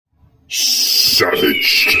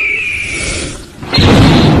Savaged.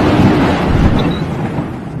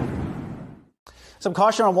 Some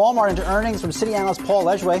caution on Walmart into earnings from Citi analyst Paul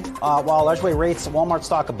Ledgway. While Ledgway rates Walmart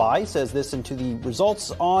stock a buy, says this into the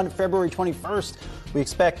results on February 21st. We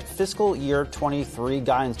expect fiscal year 23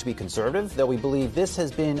 guidance to be conservative, though we believe this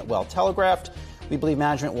has been well telegraphed. We believe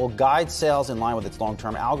management will guide sales in line with its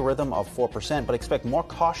long-term algorithm of 4%, but expect more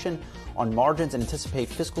caution on margins and anticipate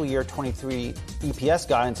fiscal year 23 EPS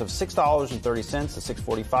guidance of $6.30 to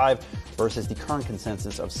 $6.45 versus the current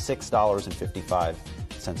consensus of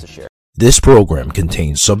 $6.55 a share. This program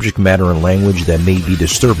contains subject matter and language that may be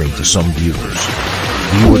disturbing to some viewers.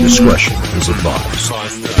 Viewer discretion is advised.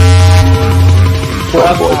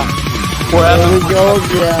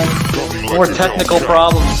 More technical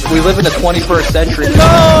problems. We live in the 21st century.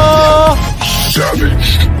 No!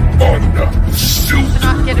 Savaged unfiltered.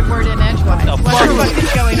 Not get a word in edgewise. What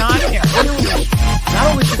is going on here?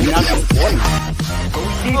 Not only should we not be important, but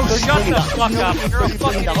we need shut the fuck up. You're a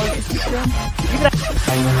fucking...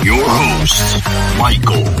 Your host,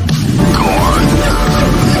 Michael Gardner.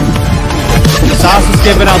 Sauce is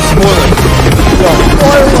giving out spoilers.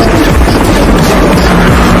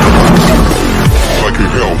 Like a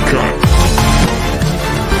Hellcat.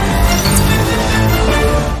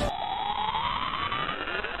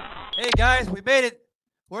 Hey guys, we made it.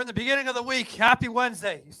 We're in the beginning of the week. Happy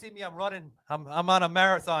Wednesday. You see me, I'm running. I'm on a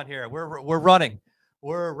marathon here. We're running.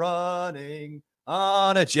 We're running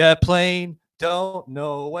on a jet plane. Don't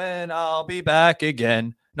know when I'll be back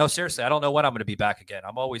again. No, seriously, I don't know when I'm going to be back again.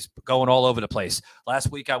 I'm always going all over the place.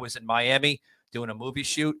 Last week I was in Miami doing a movie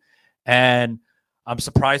shoot, and I'm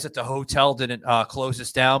surprised that the hotel didn't close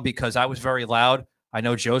us down because I was very loud. I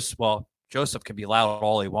know Joseph can be loud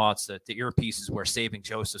all he wants. The earpieces were saving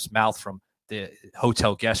Joseph's mouth from the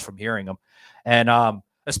hotel guests from hearing him. And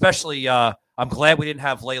especially I'm glad we didn't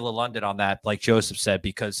have Layla London on that, like Joseph said,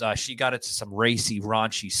 because she got into some racy,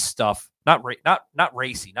 raunchy stuff. Not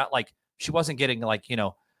racy, not like she wasn't getting like,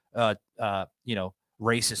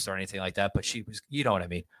 racist or anything like that, but she was, you know what I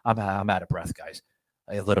mean? I'm out of breath, guys.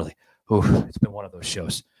 I literally, it's been one of those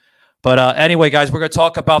shows. But anyway, guys, we're going to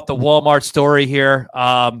talk about the Walmart story here.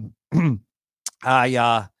 Got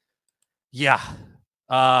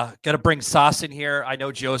to bring Sauce in here. I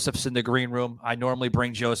know Joseph's in the green room. I normally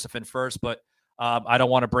bring Joseph in first, but I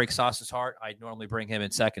don't want to break Sauce's heart. I normally bring him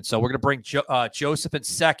in second. So we're going to bring Joseph in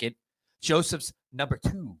second. Joseph's number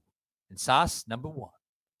 2 and Sauce number 1.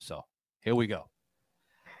 So here we go.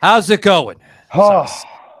 How's it going? Oh,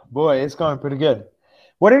 boy, it's going pretty good.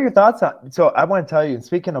 What are your thoughts on? So I want to tell you,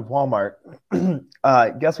 speaking of Walmart,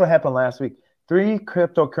 guess what happened last week? 3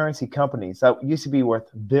 cryptocurrency companies that used to be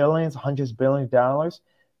worth billions, hundreds of billions of dollars,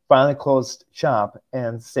 finally closed shop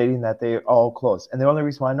and stating that they all closed. And the only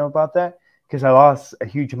reason why I know about that, because I lost a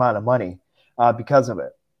huge amount of money because of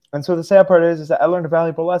it. And so the sad part is that I learned a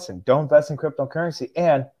valuable lesson. Don't invest in cryptocurrency.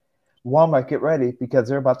 And Walmart, get ready because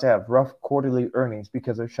they're about to have rough quarterly earnings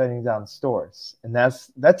because they're shutting down stores. And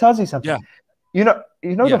that tells you something. Yeah.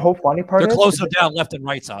 The whole funny part They're closing down left and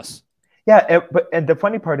right, Sauce. Yeah, and the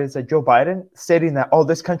funny part is that Joe Biden stating that,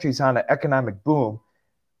 this country's on an economic boom.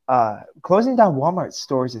 Closing down Walmart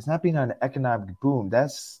stores is not being on an economic boom.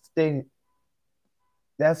 That's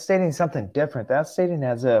stating something different. That's stating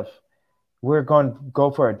as if we're going to go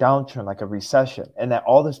for a downturn, like a recession, and that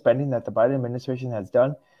all the spending that the Biden administration has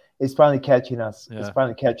done is finally catching us. Yeah. It's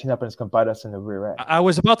finally catching up, and it's going to bite us in the rear end. I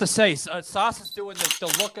was about to say, Sauce is doing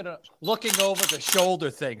the looking over the shoulder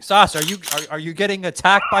thing. Sauce, are you getting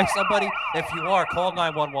attacked by somebody? If you are, call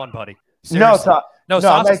 911, buddy. Seriously. No,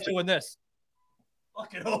 Sauce is doing this.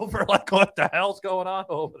 Looking over, like what the hell's going on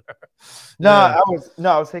over there? I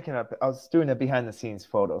was doing a behind the scenes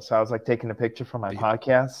photo. So I was like taking a picture for my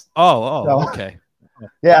podcast. Okay.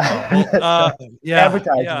 Yeah.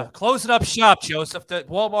 Yeah. Closing up shop, Joseph. The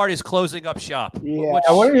Walmart is closing up shop. Yeah.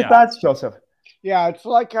 What are your thoughts, Joseph? Yeah, it's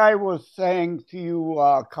like I was saying to you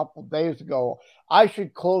a couple days ago. I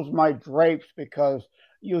should close my drapes because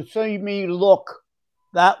you see me look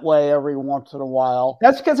that way every once in a while.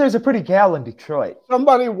 That's because there's a pretty gal in Detroit.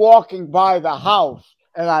 Somebody walking by the house,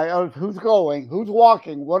 and who's going? Who's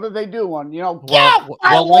walking? What are they doing?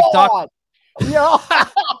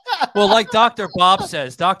 Like Dr. Bob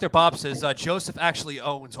says, Joseph actually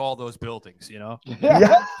owns all those buildings, Yeah.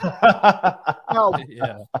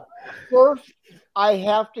 First, I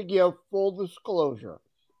have to give full disclosure.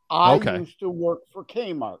 I used to work for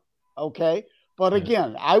Kmart, okay? But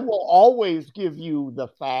again, I will always give you the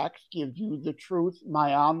facts, give you the truth,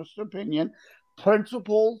 my honest opinion,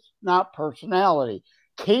 principles, not personality.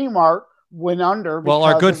 Kmart went under. Well,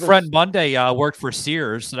 our because good of the- friend Monday worked for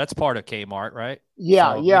Sears, so that's part of Kmart, right?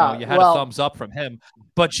 Yeah, So, yeah. You had a thumbs up from him,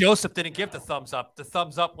 but Joseph didn't give the thumbs up. The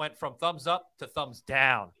thumbs up went from thumbs up to thumbs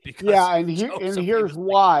down because and Joseph, he here's was like,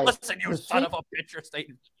 why. Listen, you son of a bitch, you're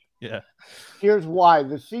staying. Yeah. Here's why.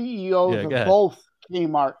 The CEOs go of ahead. both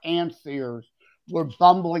Kmart and Sears were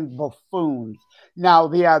bumbling buffoons. Now,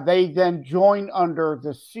 they then joined under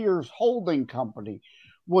the Sears Holding Company,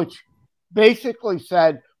 which basically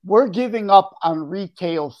said, we're giving up on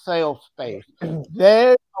retail sales space.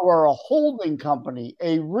 They were a holding company,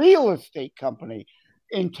 a real estate company,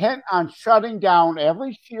 intent on shutting down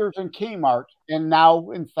every Sears and Kmart, and now,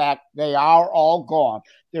 in fact, they are all gone.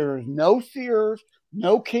 There is no Sears,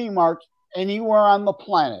 no Kmart anywhere on the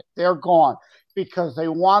planet. They're gone because they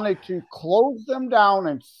wanted to close them down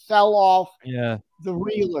and sell off the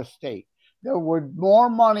real estate. There were more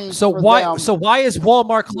money. So for why? them. So why is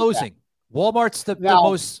Walmart closing? Walmart's the Now-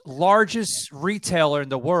 most largest retailer in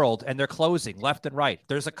the world, and they're closing left and right.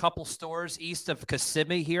 There's a couple stores east of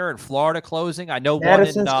Kissimmee here in Florida closing. I know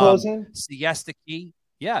Madison's one in closing? Siesta Key.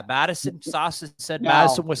 Yeah, Madison. Sasha said Now-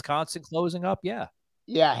 Madison, Wisconsin closing up. Yeah.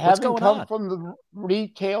 Yeah, What's having going come on? from the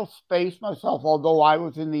retail space myself, although I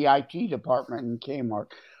was in the IT department in Kmart,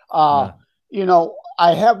 I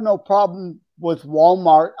have no problem with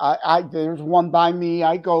Walmart. There's one by me.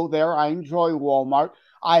 I go there. I enjoy Walmart.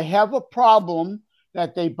 I have a problem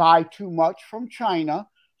that they buy too much from China.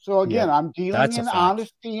 So again, I'm dealing that's a in fact.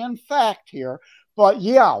 honesty and fact here. But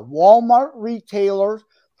yeah, Walmart retailers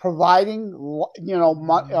providing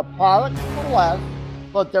products for less,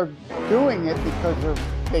 but they're doing it because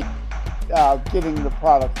they're getting the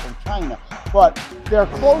product from China. But they're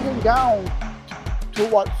closing down to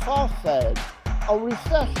what Sauce said, a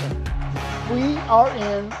recession. We are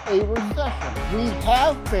in a recession. We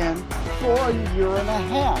have been for a year and a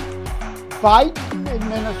half. Biden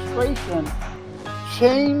administration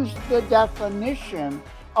changed the definition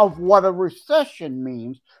of what a recession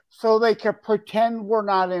means so they can pretend we're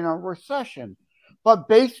not in a recession. But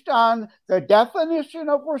based on the definition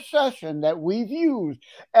of recession that we've used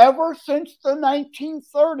ever since the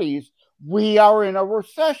 1930s, we are in a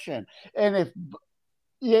recession. And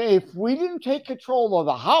if we didn't take control of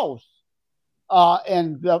the House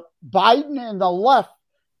and the Biden and the left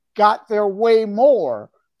got their way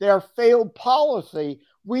more, their failed policy,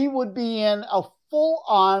 we would be in a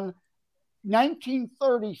full-on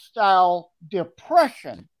 1930 style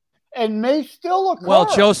depression. And may still occur.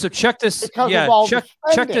 Well, Joseph, check this.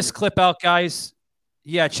 Check this clip out, guys.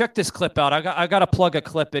 Yeah, check this clip out. I got to plug a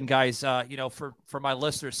clip in, guys. For my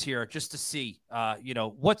listeners here, just to see,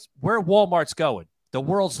 where Walmart's going. The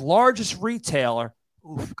world's largest retailer.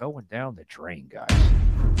 Oof, going down the drain, guys.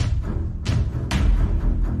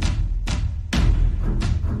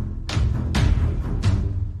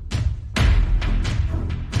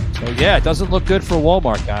 So yeah, it doesn't look good for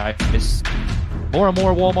Walmart, guys. More and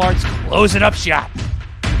more Walmarts closing up shop.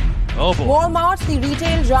 Oh boy. Walmart, the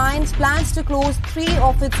retail giant, plans to close 3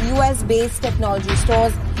 of its US-based technology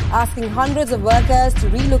stores, asking hundreds of workers to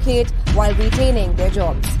relocate while retaining their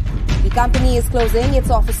jobs. The company is closing its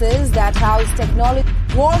offices that house technology.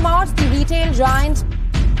 Walmart, the retail giant.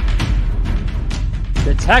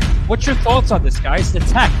 The tech. What's your thoughts on this, guys? The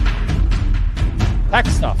tech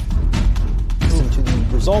stuff. Listen to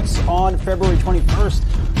the results on February 21st.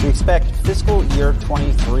 We expect fiscal year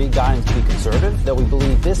 23 guidance to be conservative, though we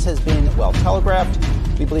believe this has been well telegraphed.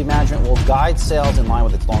 We believe management will guide sales in line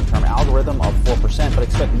with its long-term algorithm of 4%, but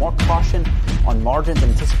expect more caution on margins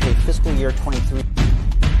and anticipate fiscal year 23.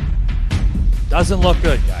 Doesn't look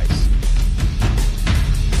good, guys.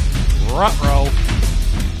 Ruh-roh.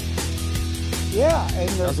 Yeah, and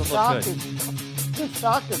the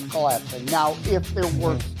stock is collapsing. Now, if there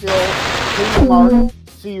were still Kmart,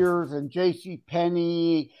 Sears, and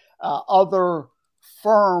JCPenney, other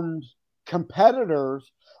firms, competitors,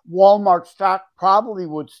 Walmart stock probably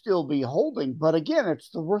would still be holding. But again, it's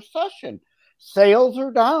the recession. Sales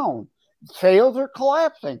are down. Sales are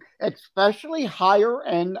collapsing, especially higher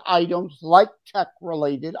end items like tech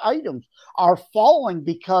related items are falling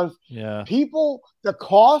because the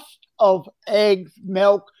cost of eggs,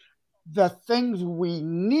 milk, the things we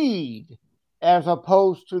need as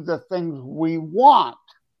opposed to the things we want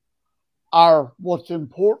are what's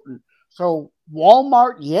important. So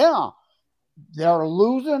Walmart, they're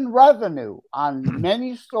losing revenue on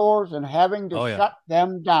many stores and having to shut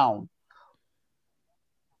them down.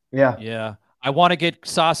 Yeah. I want to get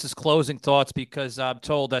Sas's closing thoughts because I'm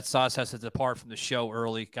told that Sas has to depart from the show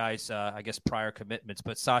early, guys. I guess prior commitments.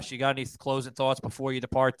 But Sas, you got any closing thoughts before you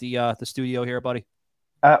depart the studio here, buddy?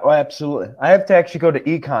 Oh, absolutely. I have to actually go to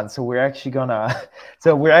econ, so we're actually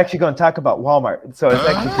gonna talk about Walmart. So it's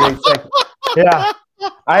actually great. Yeah,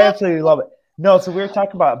 I absolutely love it. No, so we're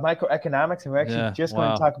talking about microeconomics, and we're actually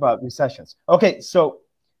going to talk about recessions. Okay, so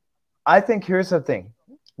I think here's the thing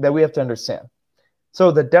that we have to understand.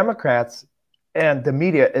 So the Democrats and the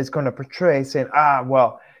media is going to portray saying,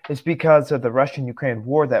 well, it's because of the Russian-Ukraine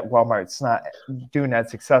war that Walmart's not doing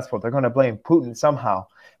that successful. They're going to blame Putin somehow,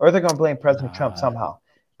 or they're going to blame President Trump somehow.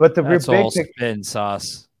 But the that's big all spin,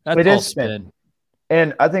 Sauce. That's all spin.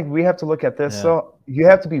 And I think we have to look at this. Yeah. So you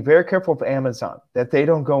have to be very careful of Amazon, that they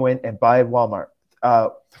don't go in and buy Walmart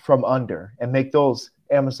from under and make those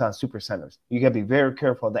Amazon supercenters. You got to be very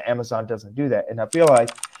careful that Amazon doesn't do that. And I feel like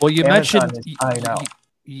you Amazon mentioned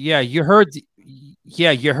you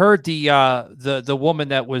heard the woman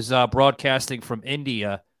that was broadcasting from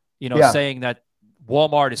India, saying that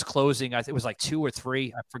Walmart is closing. I think it was like 2 or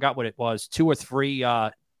 3. I forgot what it was. 2 or 3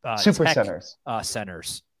 supercenters.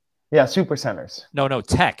 Centers. Yeah, super centers. No,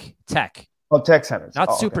 tech. Oh, tech centers.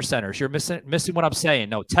 Not super centers. You're missing what I'm saying.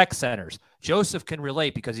 No, tech centers. Joseph can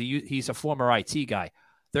relate because he's a former IT guy.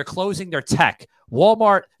 They're closing their tech.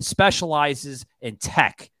 Walmart specializes in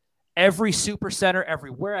tech. Every super center, every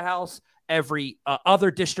warehouse, every other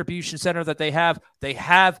distribution center that they have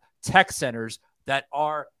tech centers that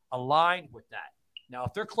are aligned with that. Now,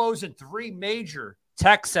 if they're closing 3 major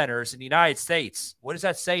tech centers in the United States, what is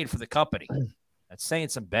that saying for the company? That's saying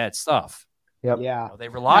some bad stuff. Yep. Yeah. They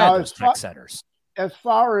rely on those tech centers. As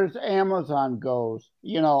far as Amazon goes,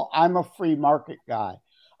 I'm a free market guy.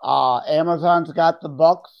 Amazon's got the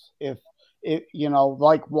bucks. If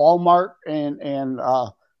like Walmart and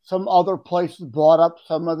some other places bought up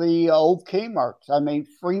some of the old Kmarts. I mean,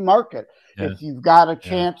 free market. Yeah. If you've got a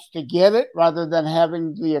chance to get it rather than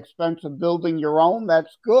having the expense of building your own,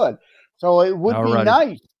 that's good. So it would be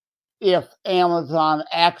nice if Amazon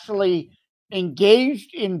actually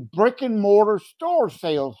engaged in brick and mortar store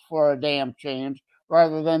sales for a damn change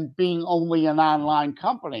rather than being only an online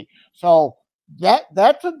company. So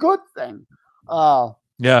that's a good thing.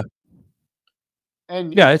 Yeah.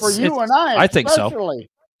 And for you and I think so.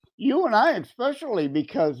 You and I especially,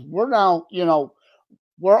 because we're now,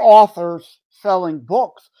 we're authors selling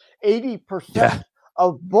books. 80%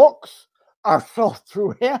 of books are sold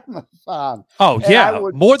through Amazon. Oh, yeah.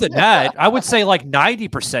 More than that. I would say like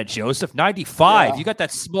 90%, Joseph, 95. Yeah. You got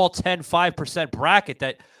that small 5% bracket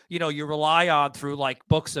that, you rely on through like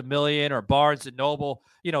Books A Million or Barnes and Noble,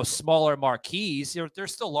 smaller marquees. They're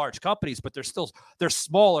still large companies, but they're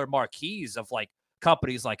smaller marquees of like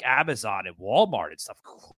companies like Amazon and Walmart and stuff.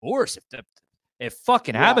 Of course, if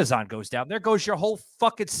fucking Amazon goes down, there goes your whole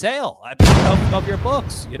fucking sale of your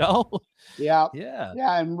books, Yeah.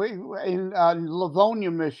 And we in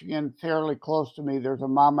Livonia, Michigan, fairly close to me, there's a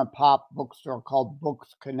mom and pop bookstore called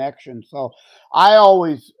Books Connection. So I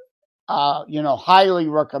always, highly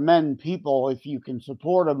recommend people, if you can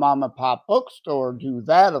support a mom and pop bookstore, do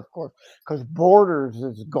that, of course, because Borders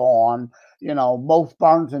is gone. Most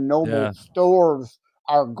Barnes and Noble stores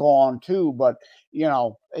are gone too, but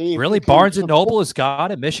really, Barnes and Noble is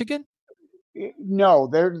gone in Michigan? No,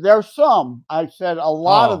 there's some. I said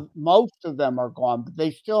most of them are gone, but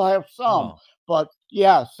they still have some. But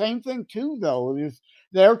yeah, same thing too, though, is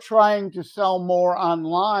they're trying to sell more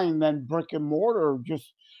online than brick and mortar,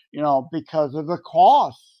 just because of the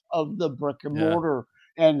costs of the brick and mortar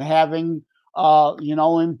and having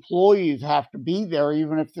employees have to be there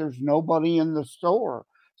even if there's nobody in the store.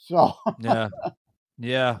 So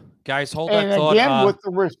yeah, guys, hold that thought. And again, with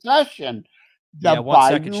the recession, the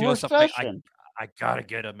Biden recession. I gotta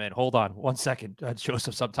get him in. Hold on 1 second.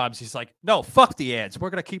 Joseph, sometimes he's like, no, fuck the ads. We're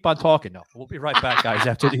going to keep on talking. No, we'll be right back, guys,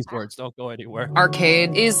 after these words. Don't go anywhere.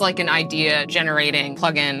 Arcade is like an idea generating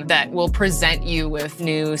plugin that will present you with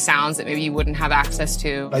new sounds that maybe you wouldn't have access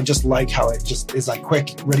to. I just like how it just is like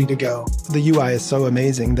quick, ready to go. The UI is so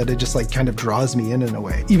amazing that it just like kind of draws me in a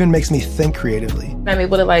way. Even makes me think creatively. I'm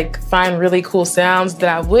able to like find really cool sounds that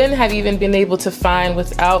I wouldn't have even been able to find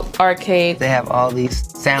without Arcade. They have all these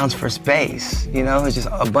sounds for space. It's just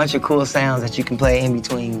a bunch of cool sounds that you can play in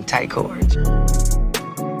between tight chords.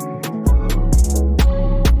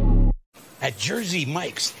 At Jersey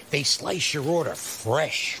Mike's, they slice your order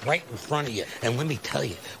fresh right in front of you. And let me tell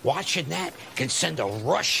you, watching that can send a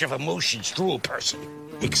rush of emotions through a person.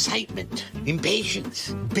 Excitement,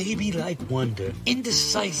 impatience, baby-like wonder,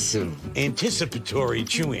 indecisive, anticipatory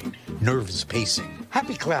chewing, nervous pacing,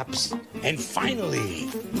 happy claps, and finally,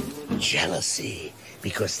 jealousy.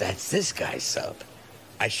 Because that's this guy's sub.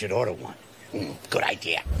 I should order one. Good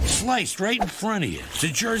idea. Sliced right in front of you. It's a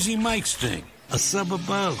Jersey Mike's thing. A sub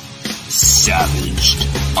above. Savaged,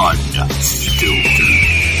 unfiltered.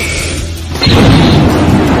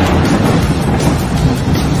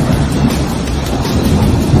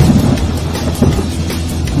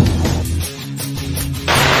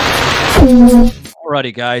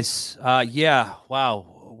 Alrighty, guys. Yeah. Wow.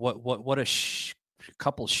 What a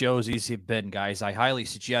couple shows these have been, guys. I highly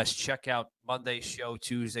suggest check out Monday's show,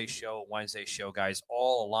 Tuesday's show, Wednesday's show, guys.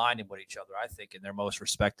 All aligning with each other, I think, in their most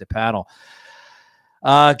respected panel.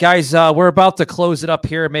 Guys, we're about to close it up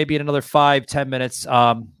here, maybe in another 5-10 minutes,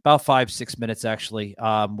 about 5-6 minutes, actually,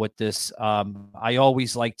 with this. I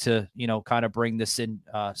always like to, kind of bring this in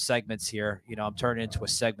segments here. I'm turning into a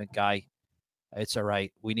segment guy. It's all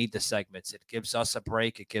right. We need the segments. It gives us a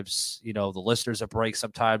break. It gives, the listeners a break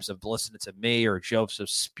sometimes of listening to me or Joseph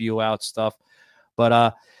spew out stuff.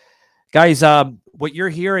 But, guys, what you're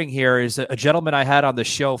hearing here is a gentleman I had on the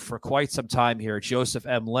show for quite some time here, Joseph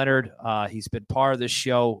M. Leonard. He's been part of this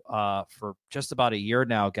show for just about a year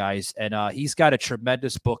now, guys. And he's got a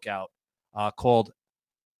tremendous book out called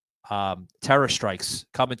Terror Strikes,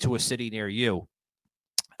 Coming to a City Near You.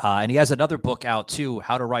 And he has another book out, too,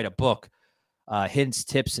 How to Write a Book. Hints,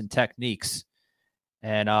 tips, and techniques.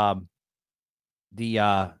 And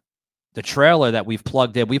the trailer that we've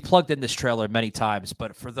plugged in this trailer many times,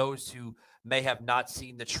 but for those who may have not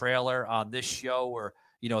seen the trailer on this show or,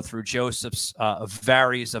 through Joseph's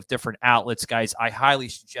various of different outlets, guys, I highly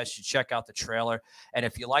suggest you check out the trailer. And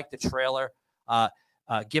if you like the trailer,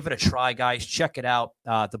 give it a try, guys. Check it out.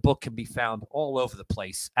 The book can be found all over the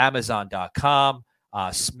place. Amazon.com,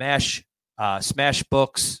 Smash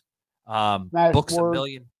Books, Books A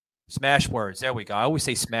Million, Smash Words. There we go. I always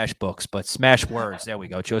say Smash Books, but Smash Words. There we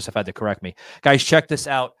go. Joseph had to correct me. Guys, check this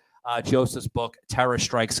out. Joseph's book, Terror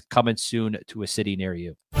Strikes, coming soon to a city near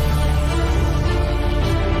you.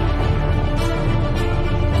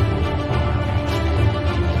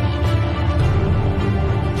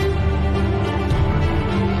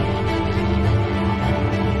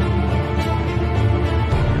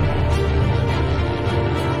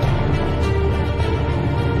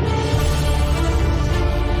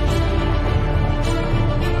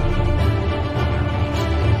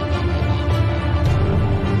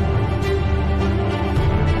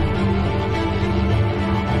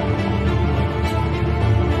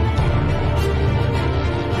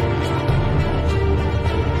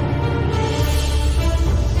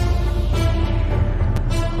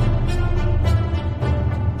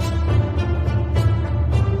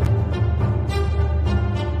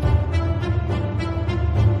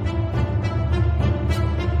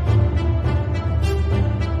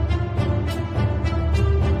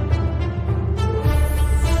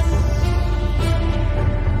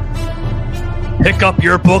 Pick up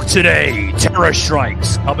your book today. Terror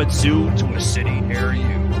Strikes, coming soon to a city near you.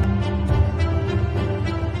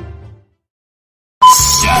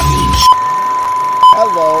 Savage.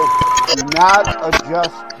 Hello. Do not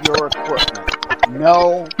adjust your equipment.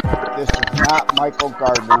 No, this is not Michael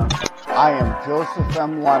Gardner. I am Joseph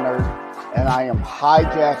M. Leonard, and I am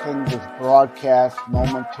hijacking this broadcast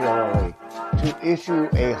momentarily to issue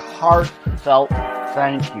a heartfelt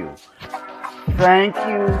thank you. Thank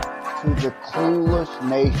you to the clueless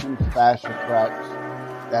nation fascocrats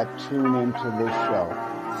that tune into this show.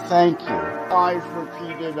 Thank you. I've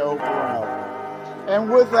repeated over and over. And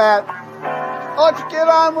with that, let's get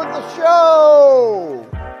on with the show.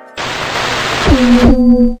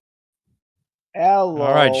 Hello.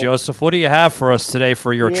 All right, Joseph, what do you have for us today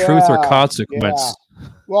for your truth or consequence? Yeah.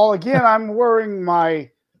 Well, again, I'm wearing my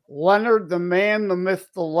Leonard the Man, the Myth,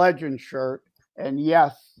 the Legend shirt. And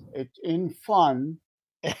yes, it's in fun.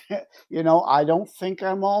 I don't think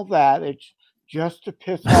I'm all that. It's just to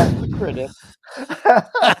piss off the critics.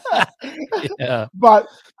 Yeah. But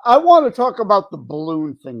I want to talk about the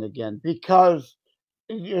balloon thing again because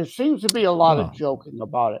there seems to be a lot of joking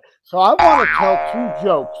about it. So I want to tell 2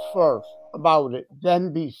 jokes first about it,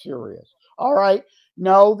 then be serious. All right?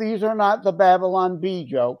 No, these are not the Babylon Bee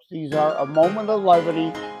jokes. These are a moment of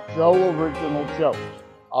levity, Joe original jokes.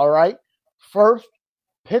 All right? First,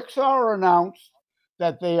 Pixar announced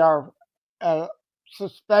that they are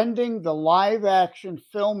suspending the live-action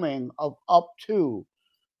filming of Up 2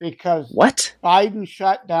 because Biden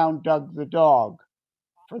shut down Doug the dog,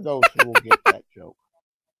 for those who will get that joke.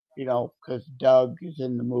 Because Doug is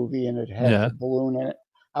in the movie and it has a balloon in it.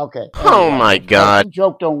 Okay. Oh, my God. The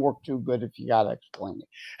joke don't work too good if you got to explain it.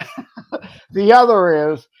 The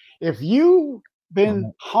other is, if you've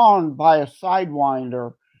been harmed by a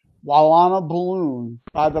Sidewinder while on a balloon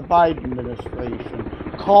by the Biden administration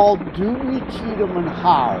called Dewey, Cheatham, and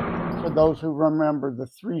Howe, for those who remember the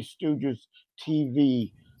Three Stooges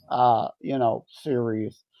TV,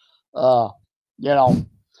 series. You know,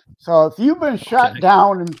 so if you've been shot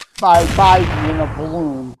down by Biden in a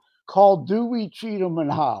balloon, call Dewey, Cheatham,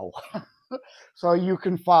 and Howe, so you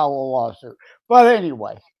can file a lawsuit. But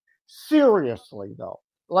anyway, seriously though,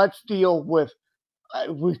 let's deal with.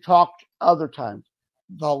 We've talked other times.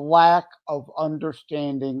 The lack of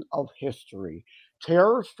understanding of history.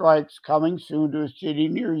 Terror strikes coming soon to a city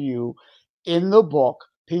near you. In the book,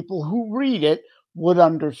 people who read it would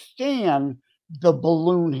understand the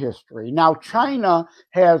balloon history. Now, China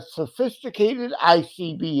has sophisticated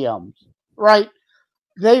ICBMs, right?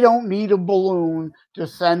 They don't need a balloon to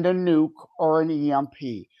send a nuke or an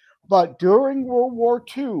EMP. But during World War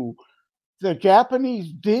II, the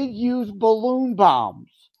Japanese did use balloon bombs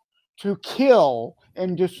to kill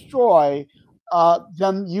and destroy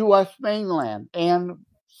the U.S. mainland and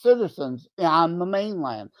citizens on the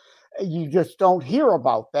mainland. You just don't hear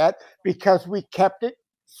about that because we kept it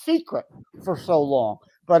secret for so long.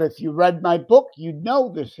 But if you read my book, you'd know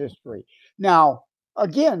this history. Now,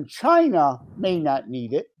 again, China may not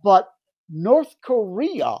need it, but North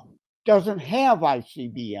Korea doesn't have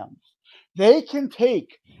ICBMs. They can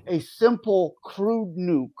take a simple crude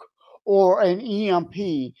nuke or an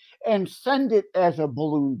EMP and send it as a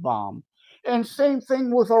balloon bomb. And same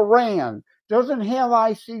thing with Iran. Doesn't have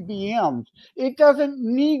ICBMs. It doesn't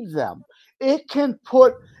need them. It can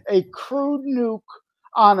put a crude nuke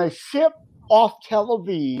on a ship off Tel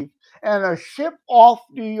Aviv and a ship off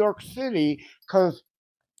New York City because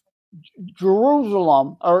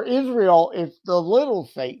Jerusalem or Israel is the little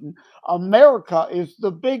Satan. America is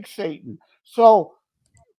the big Satan. So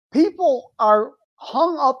people are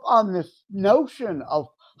hung up on this notion of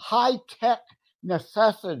high tech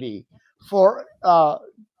necessity for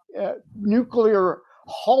nuclear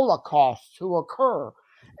holocaust to occur.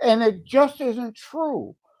 And it just isn't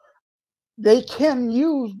true. They can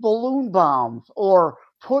use balloon bombs or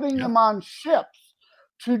putting them on ships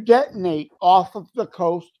to detonate off of the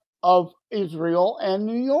coast of Israel and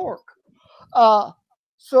New York.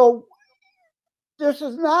 So this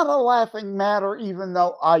is not a laughing matter, even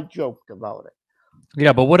though I joked about it.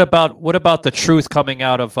 Yeah, but what about the truth coming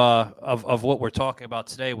out of what we're talking about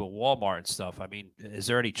today with Walmart and stuff? I mean, is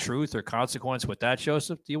there any truth or consequence with that,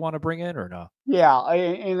 Joseph? Do you want to bring in or no? Yeah,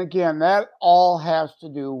 and again, that all has to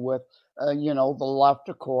do with the left,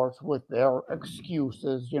 of course, with their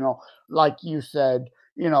excuses. Like you said,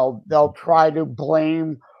 they'll try to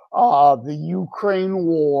blame the Ukraine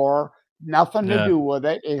war. Nothing to do with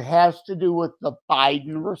it. It has to do with the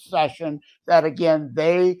Biden recession. That again,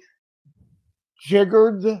 they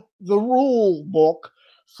jiggered the rule book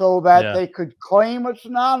so that they could claim it's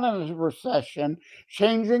not a recession,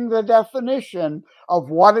 changing the definition of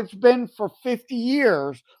what it's been for 50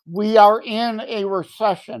 years. We are in a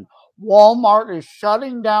recession. Walmart is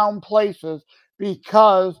shutting down places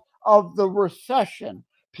because of the recession.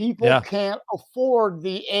 People can't afford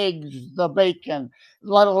the eggs, the bacon,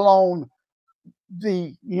 let alone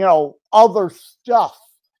the other stuff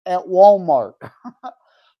at Walmart.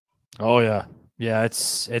 Oh yeah. Yeah,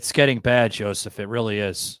 it's getting bad, Joseph. It really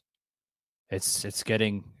is. It's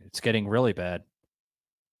getting really bad.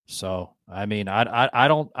 So I mean, I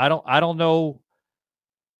don't know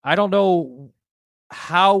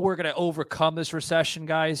how we're gonna overcome this recession,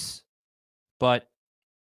 guys. But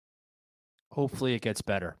hopefully it gets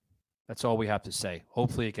better. That's all we have to say.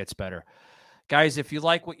 Hopefully it gets better, guys. If you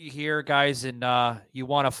like what you hear, guys, and you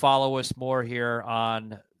want to follow us more here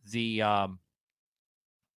on the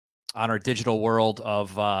on our digital world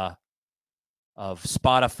of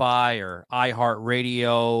Spotify or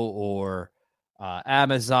iHeartRadio or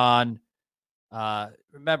Amazon.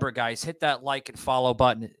 Remember, guys, hit that like and follow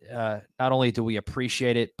button. Not only do we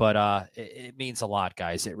appreciate it, but it means a lot,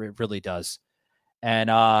 guys. It really does. And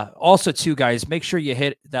also, too, guys, make sure you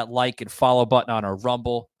hit that like and follow button on our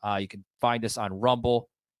Rumble. You can find us on Rumble,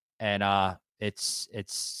 and it's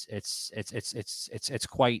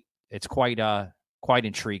quite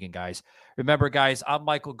intriguing, guys. Remember, guys, I'm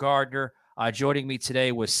Michael Gardner. Joining me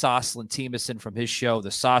today was Soslin Timison from his show,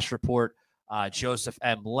 The Sos Report, Joseph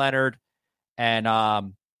M. Leonard. And,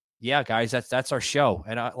 yeah, guys, that's our show.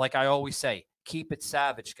 And like I always say, keep it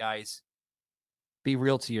savage, guys. Be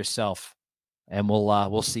real to yourself. And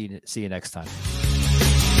we'll see you next time.